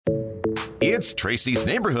It's Tracy's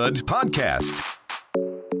Neighborhood Podcast.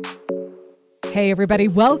 Hey, everybody.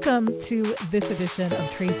 Welcome to this edition of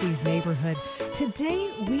Tracy's Neighborhood.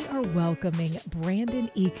 Today, we are welcoming Brandon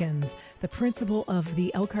Eakins, the principal of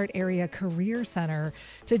the Elkhart Area Career Center,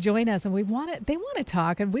 to join us. And they want to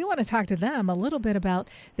talk, and we want to talk to them a little bit about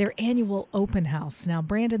their annual open house. Now,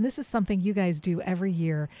 Brandon, this is something you guys do every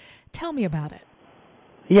year. Tell me about it.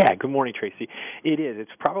 Yeah, good morning, Tracy. It is.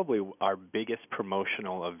 It's probably our biggest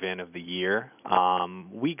promotional event of the year.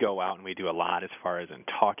 We go out and we do a lot as far as in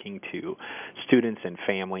talking to students and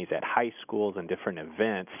families at high schools and different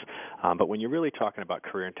events. But when you're really talking about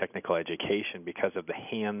career and technical education, because of the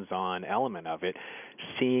hands-on element of it,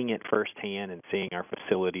 seeing it firsthand and seeing our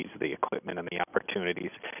facilities, the equipment, and the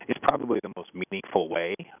opportunities is probably the most meaningful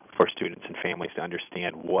way for students and families to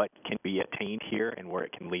understand what can be attained here and where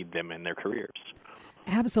it can lead them in their careers.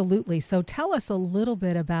 Absolutely. So tell us a little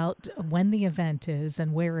bit about when the event is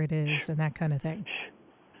and where it is and that kind of thing.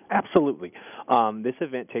 Absolutely. This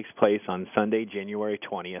event takes place on Sunday, January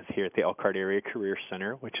 20th here at the Elkhart Area Career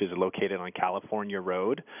Center, which is located on California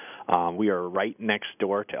Road. We are right next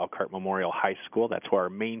door to Elkhart Memorial High School. That's where our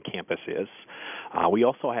main campus is. We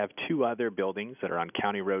also have two other buildings that are on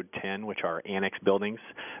County Road 10, which are annex buildings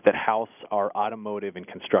that house our automotive and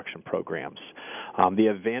construction programs. The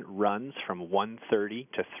event runs from 1:30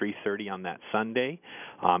 to 3:30 on that Sunday.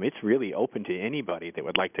 It's really open to anybody that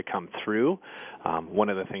would like to come through. One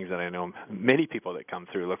of the things that I know many people that come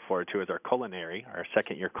through look forward to is our culinary. Our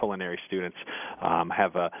second-year culinary students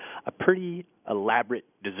have a pretty elaborate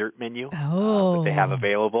dessert menu that they have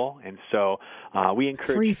available, and so we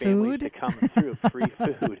encourage free families food to come through. Free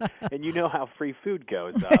food, and you know how free food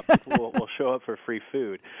goes. People will show up for free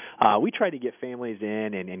food. We try to get families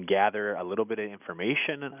in and gather a little bit of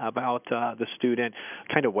information about the student,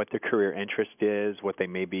 kind of what their career interest is, what they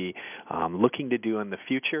may be looking to do in the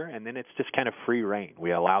future, and then it's just kind of free reign.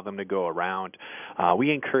 We allow them to go around.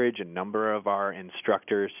 We encourage a number of our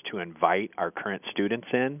instructors to invite our current students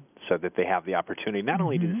in, so that they have the opportunity not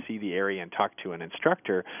only to see the area and talk to an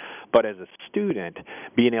instructor, but as a student,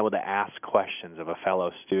 being able to ask questions of a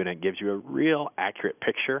fellow student gives you a real accurate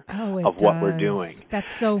picture of what we're doing.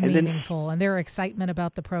 That's so meaningful, and their excitement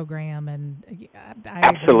about the program, and I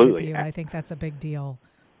absolutely agree with you. I think that's a big deal.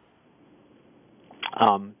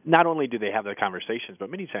 Not only do they have the conversations, but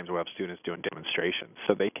many times we'll have students doing demonstrations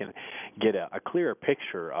so they can get a clearer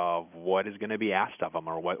picture of what is going to be asked of them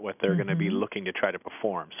or what they're going to be looking to try to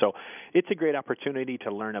perform. So it's a great opportunity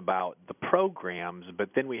to learn about the programs, but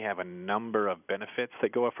then we have a number of benefits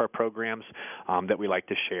that go with our programs that we like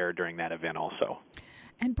to share during that event also.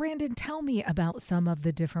 And Brandon, tell me about some of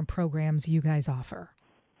the different programs you guys offer.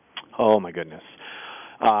 Oh, my goodness.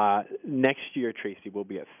 Next year, Tracy, we'll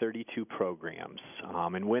be at 32 programs.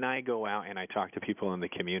 And when I go out and I talk to people in the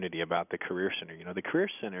community about the Career Center, the Career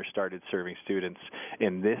Center started serving students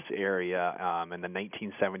in this area in the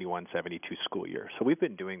 1971-72 school year. So we've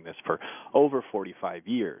been doing this for over 45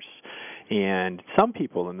 years. And some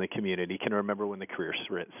people in the community can remember when the Career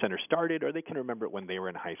Center started, or they can remember it when they were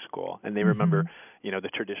in high school. And they remember, the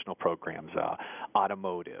traditional programs,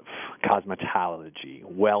 automotive, cosmetology,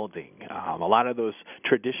 welding, a lot of those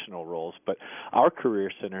traditional roles. But our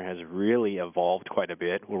Career Center has really evolved quite a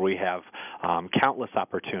bit, where we have countless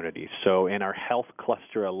opportunities. So in our health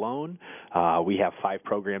cluster alone, we have 5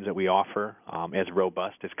 programs that we offer as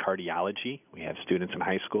robust as cardiology. We have students in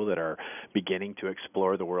high school that are beginning to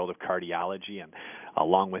explore the world of cardiology, and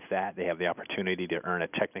along with that, they have the opportunity to earn a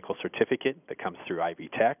technical certificate that comes through Ivy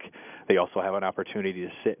Tech. They also have an opportunity to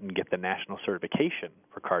sit and get the national certification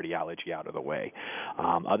for cardiology out of the way.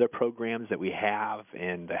 Other programs that we have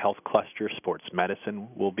in the health cluster, sports medicine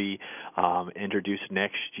will be introduced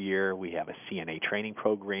next year. We have a CNA training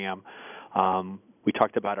program. We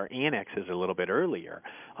talked about our annexes a little bit earlier.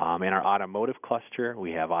 In our automotive cluster,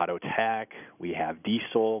 we have auto tech, we have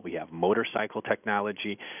diesel, we have motorcycle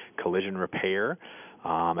technology, collision repair.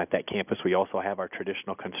 At that campus, we also have our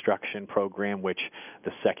traditional construction program, which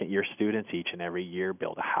the second-year students each and every year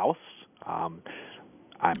build a house.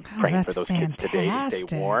 I'm praying for those kids today to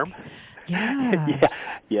stay warm.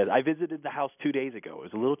 Yes. Yeah, I visited the house 2 days ago. It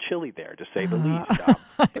was a little chilly there, to say the least,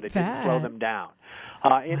 but it didn't slow them down.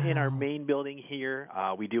 In our main building here,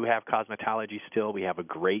 we do have cosmetology still. We have a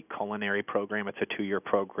great culinary program. It's a 2-year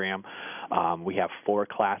program. We have 4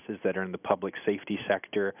 classes that are in the public safety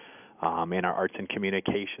sector. In our arts and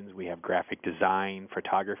communications, we have graphic design,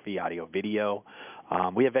 photography, audio, video.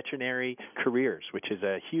 We have veterinary careers, which is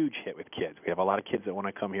a huge hit with kids. We have a lot of kids that want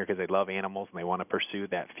to come here because they love animals and they want to pursue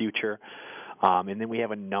that future. And then we have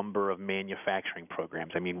a number of manufacturing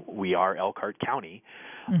programs. I mean, we are Elkhart County,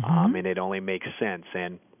 and it only makes sense.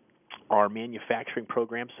 And Our manufacturing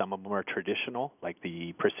programs, some of them are traditional, like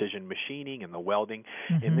the precision machining and the welding.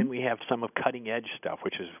 And then we have some of cutting-edge stuff,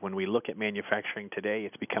 which is when we look at manufacturing today,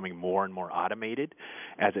 it's becoming more and more automated.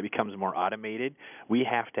 As it becomes more automated, we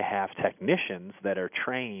have to have technicians that are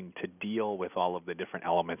trained to deal with all of the different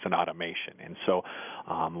elements in automation. And so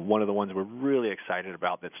one of the ones we're really excited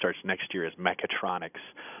about that starts next year is mechatronics.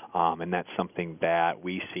 And that's something that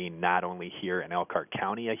we see not only here in Elkhart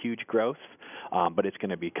County, a huge growth, but it's going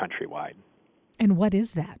to be countrywide. And what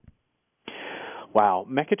is that? Wow.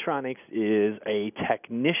 Mechatronics is a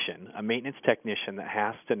technician, a maintenance technician that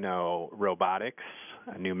has to know robotics,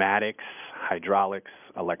 pneumatics, hydraulics,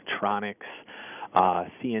 electronics,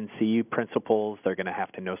 CNC principles. They're going to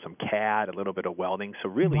have to know some CAD, a little bit of welding. So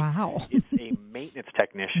really, it's a maintenance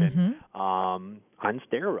technician on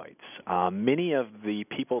steroids. Many of the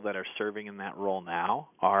people that are serving in that role now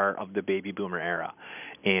are of the baby boomer era,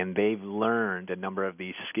 and they've learned a number of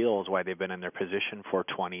these skills while they've been in their position for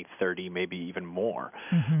 20, 30, maybe even more.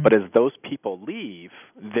 But as those people leave,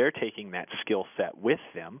 they're taking that skill set with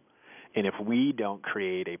them. And if we don't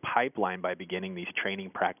create a pipeline by beginning these training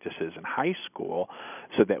practices in high school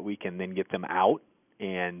so that we can then get them out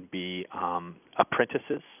and be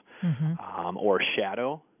apprentices or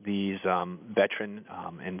shadow these veteran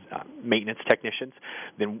and maintenance technicians,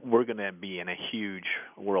 then we're going to be in a huge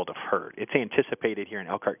world of hurt. It's anticipated here in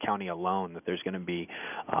Elkhart County alone that there's going to be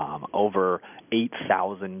over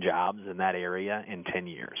 8,000 jobs in that area in 10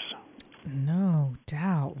 years. No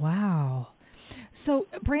doubt. Wow. So,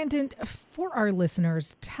 Brandon, for our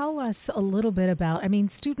listeners, tell us a little bit about,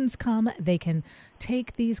 students come, they can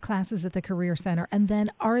take these classes at the Career Center, and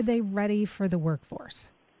then are they ready for the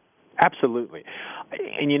workforce? Absolutely.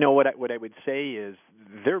 And you know what I would say is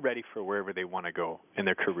they're ready for wherever they want to go in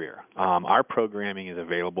their career. Our programming is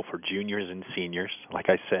available for juniors and seniors. Like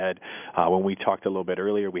I said, when we talked a little bit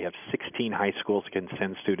earlier, we have 16 high schools that can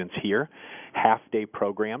send students here, half-day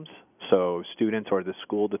programs. So students or the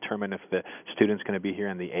school determine if the student's going to be here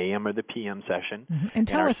in the AM or the PM session. And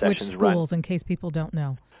tell us which schools in case people don't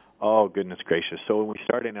know. Oh, goodness gracious. So when we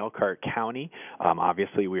start in Elkhart County,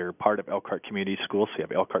 obviously we are part of Elkhart Community Schools. So you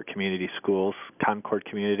have Elkhart Community Schools, Concord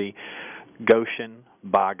Community, Goshen,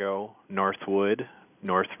 Bago, Northwood,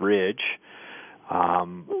 Northridge,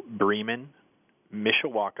 Bremen,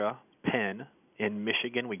 Mishawaka, Penn. In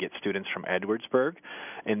Michigan, we get students from Edwardsburg,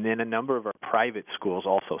 and then a number of our private schools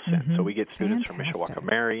also send. So we get students from Mishawaka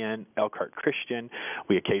Marian, Elkhart Christian.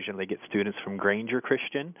 We occasionally get students from Granger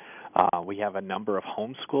Christian. We have a number of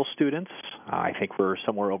homeschool students. I think we're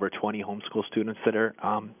somewhere over 20 homeschool students that are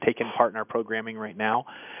taking part in our programming right now.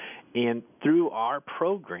 And through our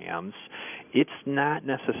programs, it's not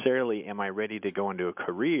necessarily, am I ready to go into a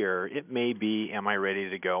career? It may be, am I ready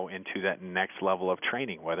to go into that next level of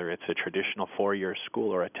training, whether it's a traditional 4-year school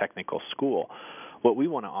or a technical school. What we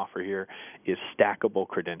want to offer here is stackable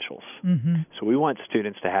credentials. So we want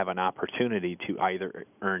students to have an opportunity to either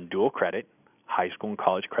earn dual credit, high school and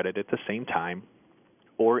college credit at the same time,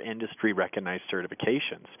 or industry-recognized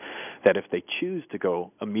certifications, that if they choose to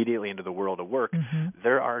go immediately into the world of work,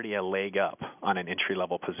 they're already a leg up on an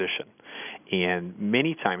entry-level position. And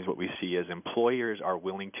many times what we see is employers are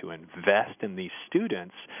willing to invest in these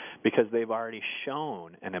students because they've already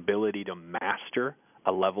shown an ability to master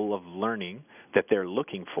a level of learning that they're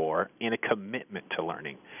looking for and a commitment to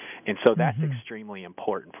learning. And so that's extremely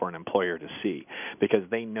important for an employer to see because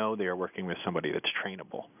they know they are working with somebody that's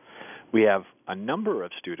trainable. We have a number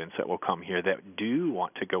of students that will come here that do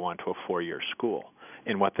want to go on to a 4-year school.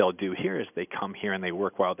 And what they'll do here is they come here and they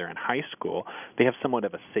work while they're in high school. They have somewhat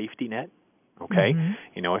of a safety net. Okay?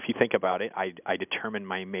 You know, if you think about it, I determine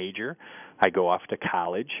my major. I go off to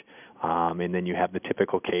college, and then you have the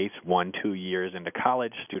typical case, 1-2 years into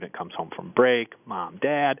college, student comes home from break, mom,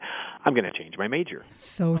 dad, I'm going to change my major.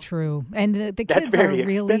 So true. And the kids are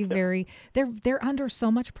really they're under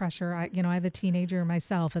so much pressure. I have a teenager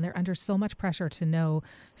myself, and they're under so much pressure to know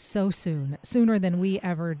so soon, sooner than we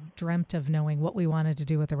ever dreamt of knowing what we wanted to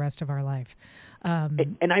do with the rest of our life.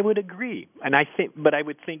 And I would agree. And I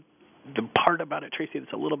would think the part about it, Tracy,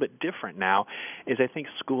 that's a little bit different now is I think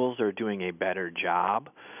schools are doing a better job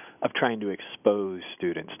of trying to expose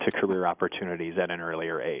students to career opportunities at an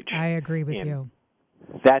earlier age. I agree with you.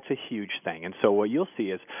 That's a huge thing. And so what you'll see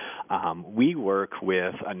is we work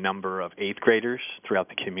with a number of 8th graders throughout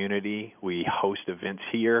the community. We host events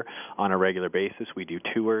here on a regular basis. We do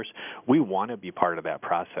tours. We want to be part of that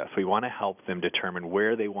process. We want to help them determine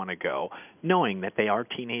where they want to go, knowing that they are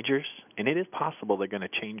teenagers, and it is possible they're going to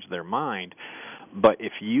change their mind. But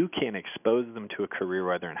if you can expose them to a career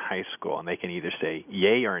while they're in high school and they can either say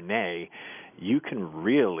yay or nay, you can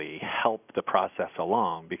really help the process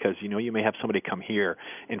along, because you may have somebody come here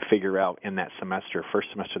and figure out in that semester, first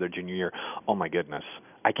semester of their junior year, oh my goodness,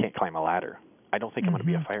 I can't climb a ladder. I don't think I'm going to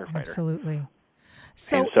be a firefighter. Absolutely.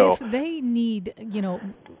 So if they need,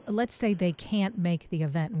 let's say they can't make the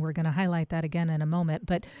event, and we're going to highlight that again in a moment,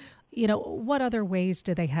 but what other ways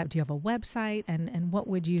do they have? Do you have a website, and what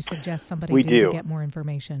would you suggest somebody do to get more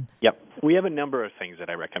information? Yep. We have a number of things that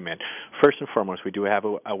I recommend. First and foremost, we do have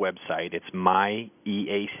a website. It's myeacc.org.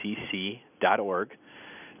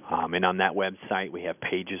 And on that website, we have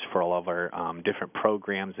pages for all of our different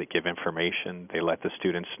programs that give information. They let the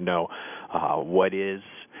students know what is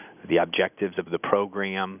the objectives of the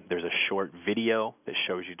program. There's a short video that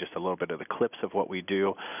shows you just a little bit of the clips of what we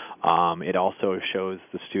do. It also shows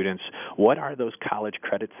the students what are those college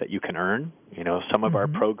credits that you can earn. Some of our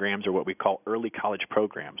programs are what we call early college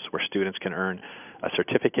programs, where students can earn a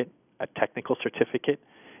certificate, a technical certificate.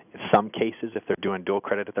 In some cases, if they're doing dual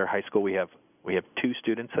credit at their high school, we have 2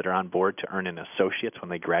 students that are on board to earn an associate's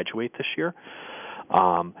when they graduate this year.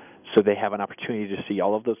 So they have an opportunity to see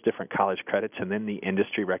all of those different college credits, and then the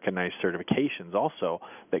industry-recognized certifications also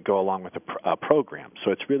that go along with a program.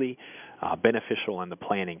 So it's really beneficial in the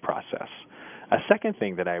planning process. A second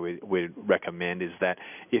thing that I would recommend is that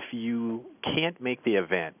if you can't make the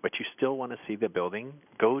event, but you still want to see the building,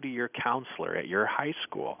 go to your counselor at your high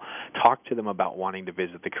school. Talk to them about wanting to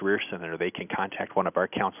visit the Career Center. They can contact one of our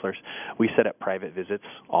counselors. We set up private visits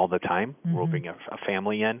all the time. We'll bring a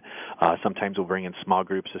family in. Sometimes we'll bring in small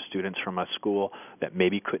groups of students from a school that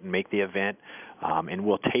maybe couldn't make the event, and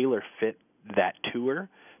we'll tailor fit that tour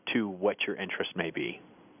to what your interest may be.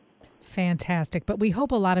 Fantastic. But we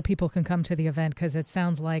hope a lot of people can come to the event, because it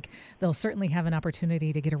sounds like they'll certainly have an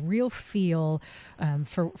opportunity to get a real feel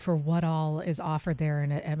for what all is offered there.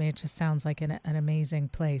 And it just sounds like an amazing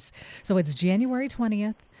place. So it's January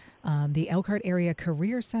 20th, the Elkhart Area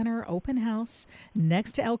Career Center open house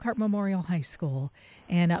next to Elkhart Memorial High School.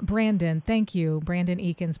 And Brandon, thank you. Brandon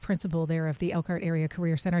Eakins, principal there of the Elkhart Area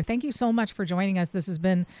Career Center. Thank you so much for joining us. This has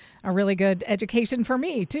been a really good education for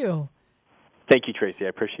me, too. Thank you, Tracy. I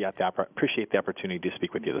appreciate the opportunity to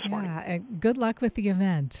speak with you this morning. And good luck with the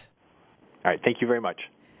event. All right. Thank you very much.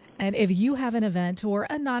 And if you have an event or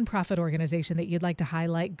a nonprofit organization that you'd like to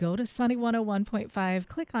highlight, go to Sunny 101.5,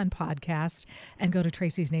 click on podcast, and go to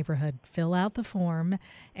Tracy's Neighborhood. Fill out the form,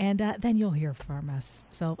 and then you'll hear from us.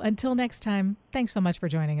 So until next time, thanks so much for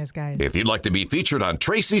joining us, guys. If you'd like to be featured on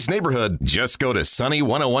Tracy's Neighborhood, just go to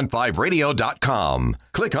sunny1015radio.com.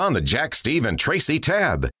 Click on the Jack, Steve, and Tracy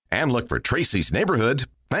tab and look for Tracy's Neighborhood.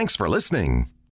 Thanks for listening.